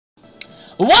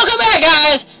Welcome back,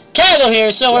 guys! Kaggle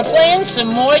here, so we're playing some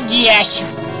more Dash.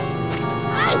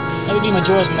 That would be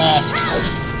Majora's Mask.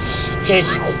 In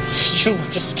case you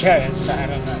were just curious, I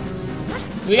don't know.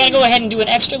 We gotta go ahead and do an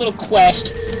extra little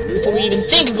quest before we even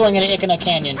think of going into Ikana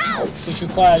Canyon, which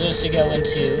requires us to go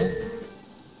into...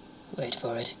 Wait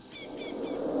for it.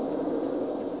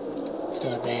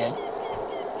 Still not there yet.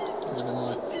 A little bit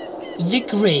more. The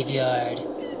graveyard.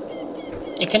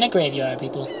 Ikana Graveyard,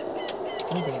 people.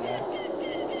 Ikana Graveyard.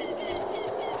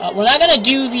 We're not gonna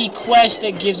do the quest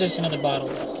that gives us another bottle,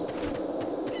 though.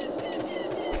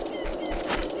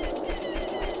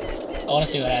 I wanna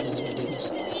see what happens if we do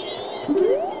this.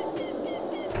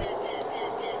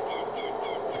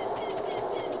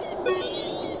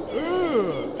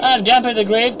 I'm Damper the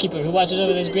Gravekeeper, who watches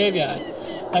over this graveyard.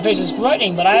 My face is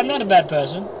frightening, but I am not a bad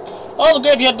person. All the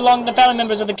graveyard belong to the family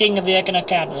members of the king of the Ikana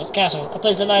Castle, a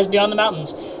place that lies beyond the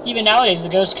mountains. Even nowadays, the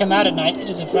ghosts come out at night. It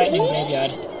is a frightening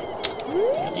graveyard.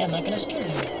 I'm not gonna scare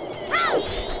him.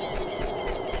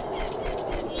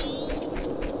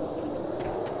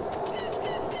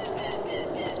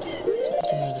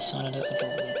 So the Sonata of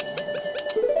Awakening.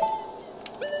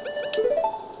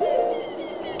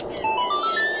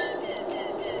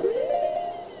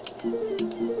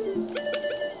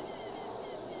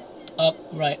 Up,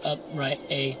 right,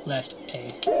 A, left,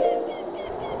 A.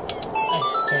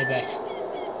 Nice, stay back.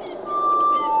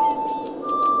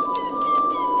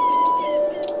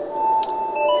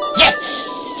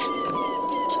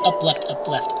 Up, left,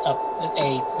 up,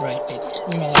 A, right, A.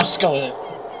 Let's just go with it.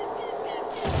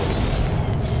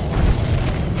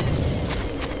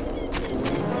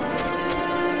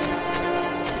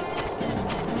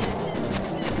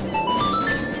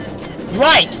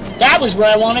 Right! That was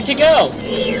where I wanted to go!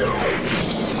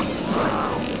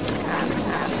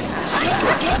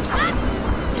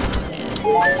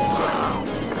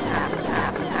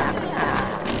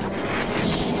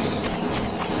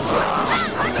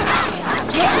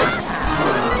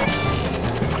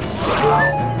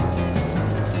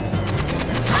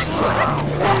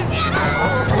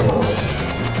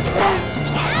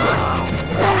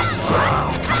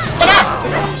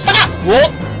 Whoa!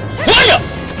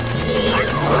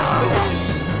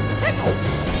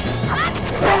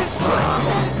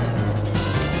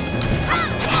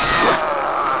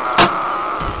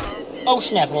 Oh,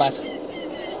 snap lap.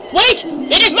 Wait!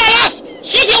 It is my loss!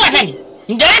 Sheath your weapon!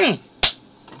 Done!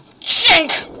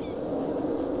 Shank!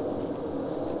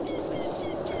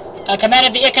 I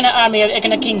commanded the Ikana army of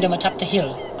Ikana Kingdom atop the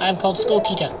hill. I am called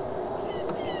Skullkeeper.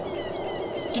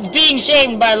 Since being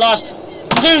shamed by loss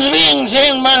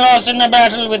in a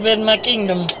battle within my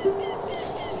kingdom,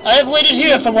 I have waited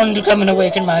here for one to come and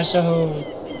awaken my soul.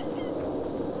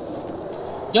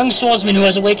 Young swordsman who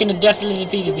has awakened and definitely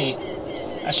defeated me.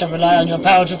 I shall rely on your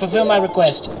power to fulfill my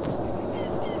request.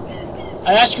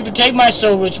 I ask you to take my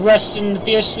soul, which rests in the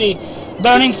fiercely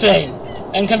burning flame,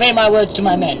 and convey my words to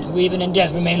my men, who even in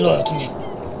death remain loyal to me.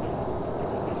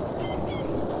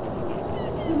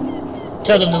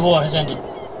 Tell them the war has ended.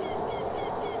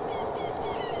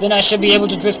 Then I shall be able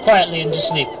to drift quietly into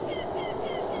sleep.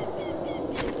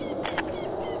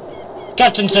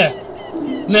 Captain, sir!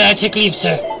 May I take leave,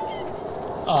 sir?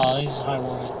 Aw, this is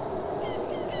heartwarming.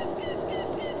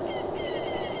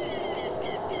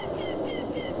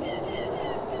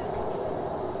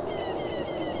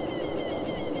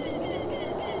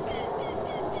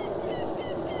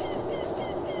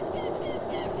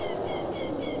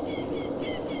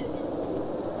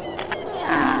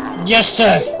 Yes,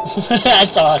 sir!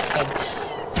 That's awesome.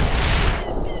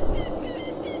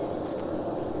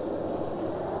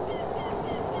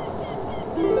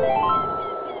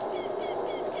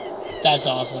 That's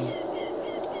awesome.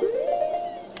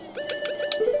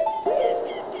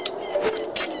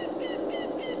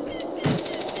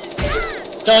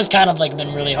 It's always kind of like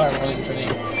been really heartwarming for me.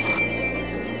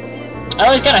 I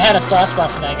always kind of had a soft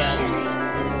spot for that guy.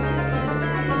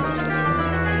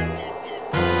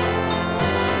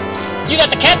 You got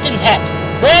the captain's hat.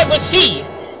 Where was he?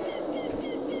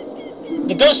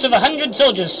 The ghosts of 100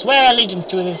 soldiers swear allegiance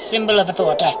to this symbol of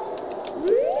authority.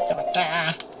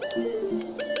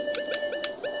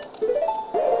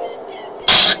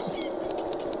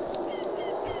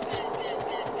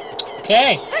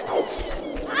 Okay.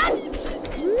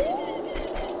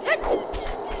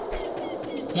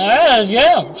 Alright, let's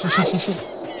go.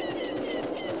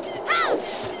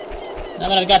 Now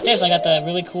that I've got this, I got the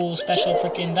really cool special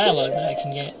freaking dialogue that I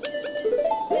can get.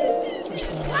 First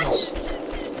one of these.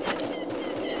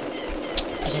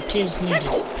 As it is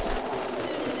needed.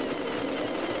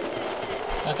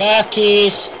 Fuck off,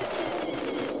 keys!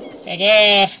 Fuck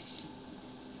off!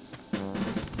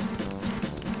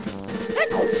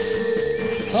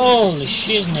 Holy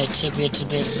shiznit, a bit.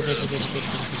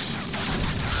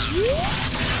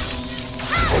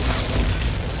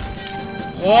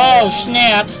 Whoa,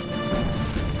 snap!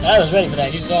 I was ready for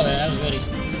that, you saw that, I was ready.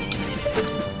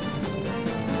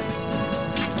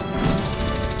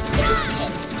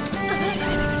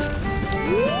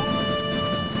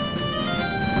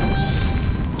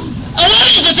 Oh, look,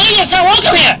 there's a thing that's not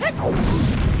welcome here!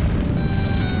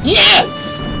 Yeah!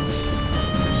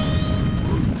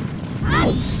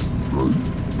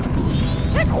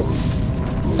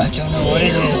 I don't know what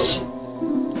it is.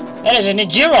 That is a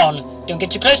Majoran. Don't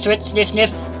get too close to it. Sniff,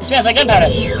 sniff. It smells like gunpowder.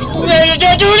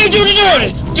 Duly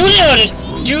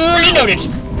noted.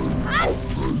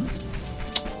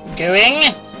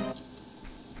 Going.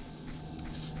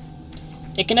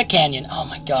 In a canyon. Oh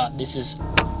my god, this is...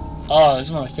 Oh, this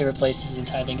is one of my favorite places in the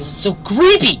entire thing, because it's so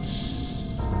creepy!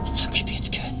 It's so creepy, it's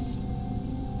good.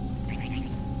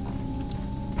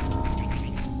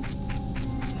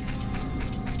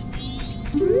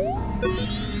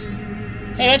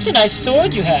 Hey, that's a nice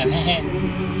sword you have.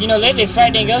 You know, lately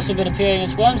frightening ghosts have been appearing in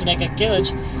swarms in Eka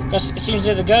village. It seems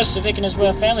they're the ghosts of Ika's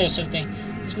royal family or something.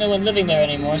 There's no one living there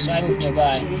anymore, so I moved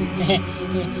nearby.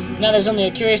 Now there's only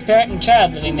a curious parent and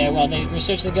child living there while they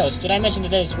research the ghosts. Did I mention that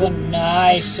there's one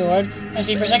nice sword? Can I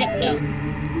see for a second? No.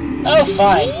 Oh,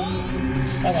 fine.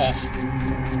 Fuck off.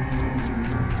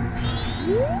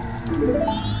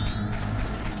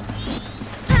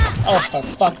 Oh, for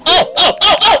fuck.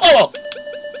 Oh!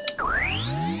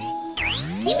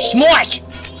 Smart!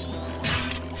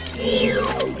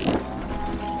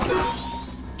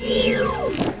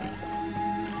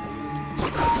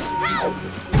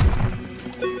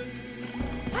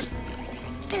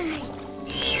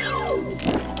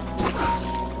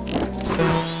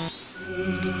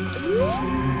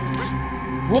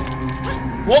 Whoop!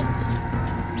 Whoop!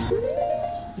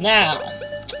 Now,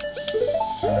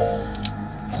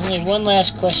 only one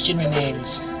last question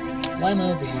remains. Why am I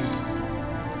over here?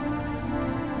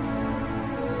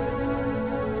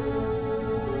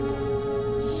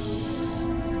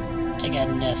 I got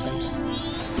nothing.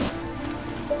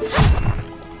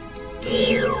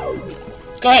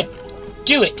 Go ahead.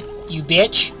 Do it, you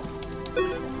bitch.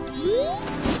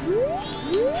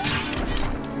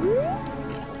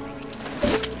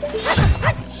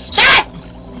 Stop!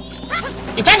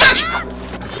 You big fuck!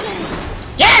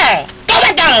 Yeah! Go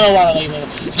back down in the water, leave it.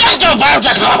 Get your birds a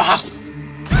cover!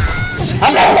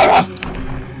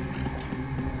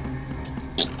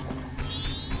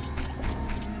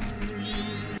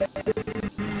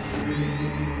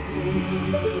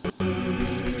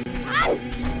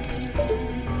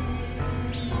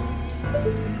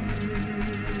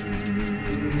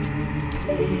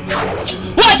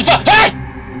 What the fuck? Hey!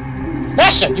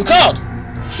 Master, you called!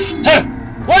 Hey!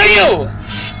 What are you?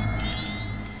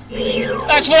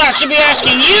 That's what I should be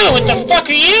asking you! What the fuck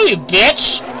are you, you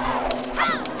bitch?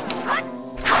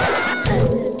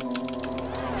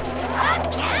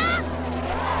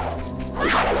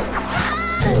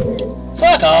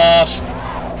 Fuck off! I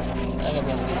gotta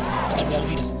be able to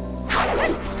beat him.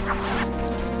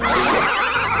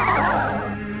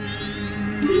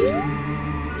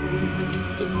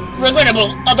 Regrettable,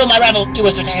 although my rival, you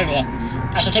was spectacular.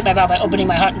 I shall take my vow by opening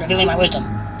my heart and revealing my wisdom.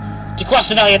 To cross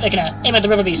the valley of Ikena, aim at the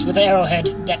river beast with the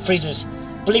arrowhead that freezes.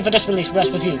 Belief or disbelief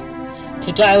rests with you.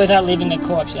 To die without leaving a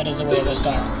corpse, that is the way of a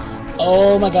scar.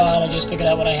 Oh my god, I just figured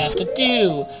out what I have to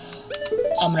do.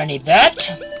 I'm gonna need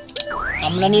that.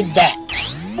 I'm gonna need that.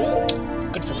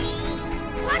 Good for me.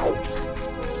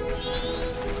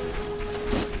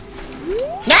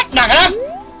 Knock it off!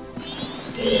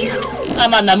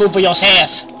 I'm on the move for your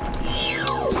ass.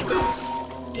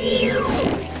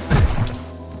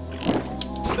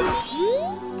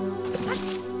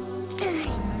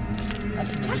 Not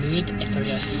in the mood for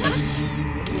your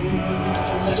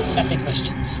sassy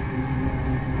questions.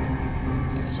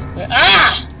 Where is it? Where?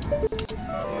 Ah!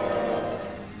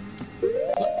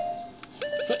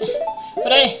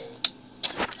 But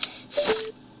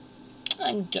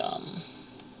I'm dumb.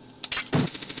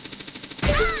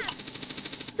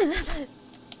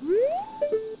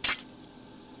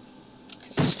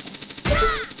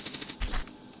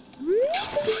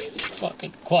 Really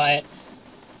fucking quiet.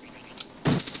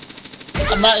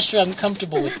 I'm not sure I'm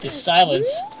comfortable with this silence.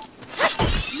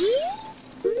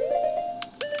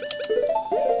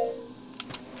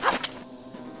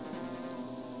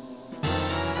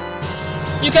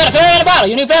 You got a fairy in a bottle.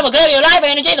 Your new fan will clear your life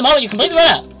energy the moment you completely run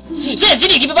out. Sit,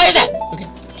 City, keep it by yourself. Okay.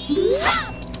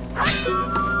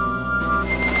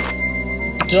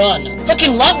 Done.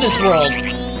 Fucking love this world.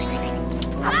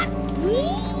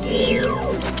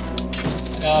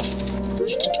 Fuck off.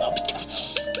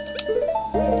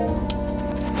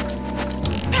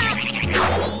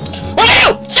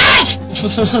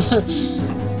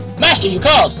 Master, you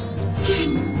called!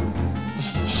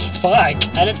 Fuck,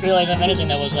 I didn't realize how menacing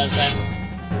that was last time.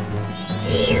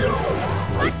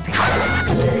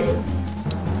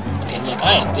 Okay, look,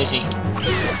 I am busy.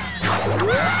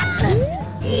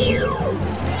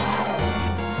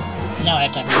 Now I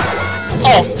have time for you.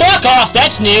 Oh, fuck off!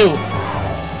 That's new!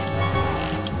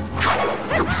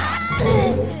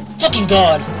 Fucking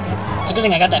god! It's a good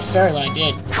thing I got that fairy when I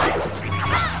did.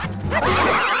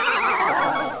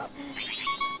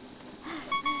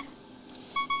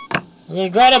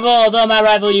 Regrettable, although my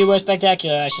rival you were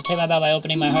spectacular, I shall take my bow by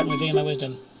opening my heart and revealing my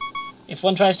wisdom. If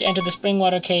one tries to enter the spring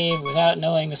water cave without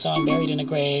knowing the song buried in a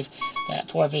grave, that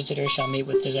poor visitor shall meet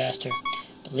with disaster.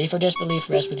 Belief or disbelief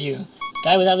rests with you.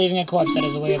 Die without leaving a corpse, that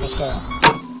is the way of a skull.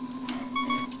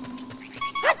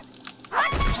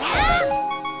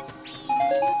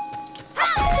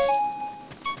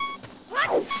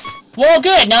 Well,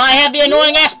 good, now I have the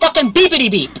annoying ass fucking beepity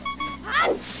beep!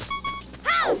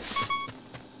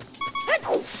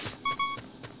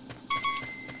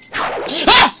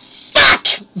 Ah! Fuck!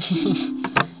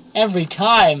 Every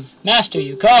time. Master,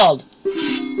 you called.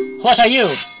 What are you?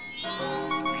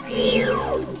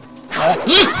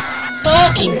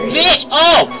 Fucking bitch!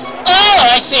 Oh! Oh!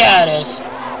 I see how it is.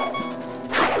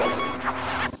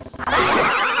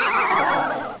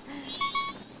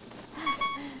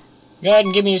 Go ahead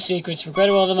and give me your secrets.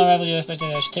 Regrettable, although my rival you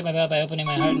expected, I should take my bow by opening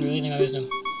my heart and revealing my wisdom.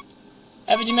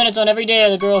 Every 2 minutes on every day,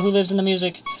 the girl who lives in the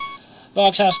music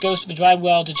box house goes to the dry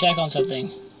well to check on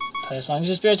something. But as long as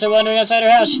the spirits are wandering outside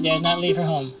her house, she dares not leave her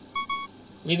home.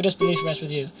 Leave it as beliefs rest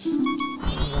with you.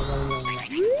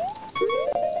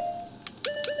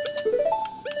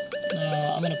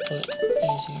 No, I'm gonna put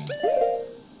these here.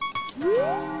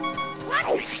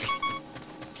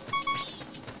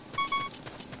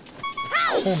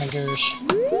 Oh my gosh.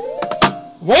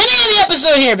 We're gonna end the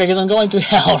episode here because I'm going through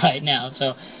hell right now,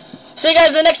 so... See you guys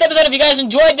in the next episode. If you guys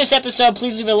enjoyed this episode,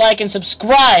 please leave a like and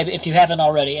subscribe if you haven't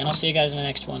already. And I'll see you guys in the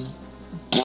next one.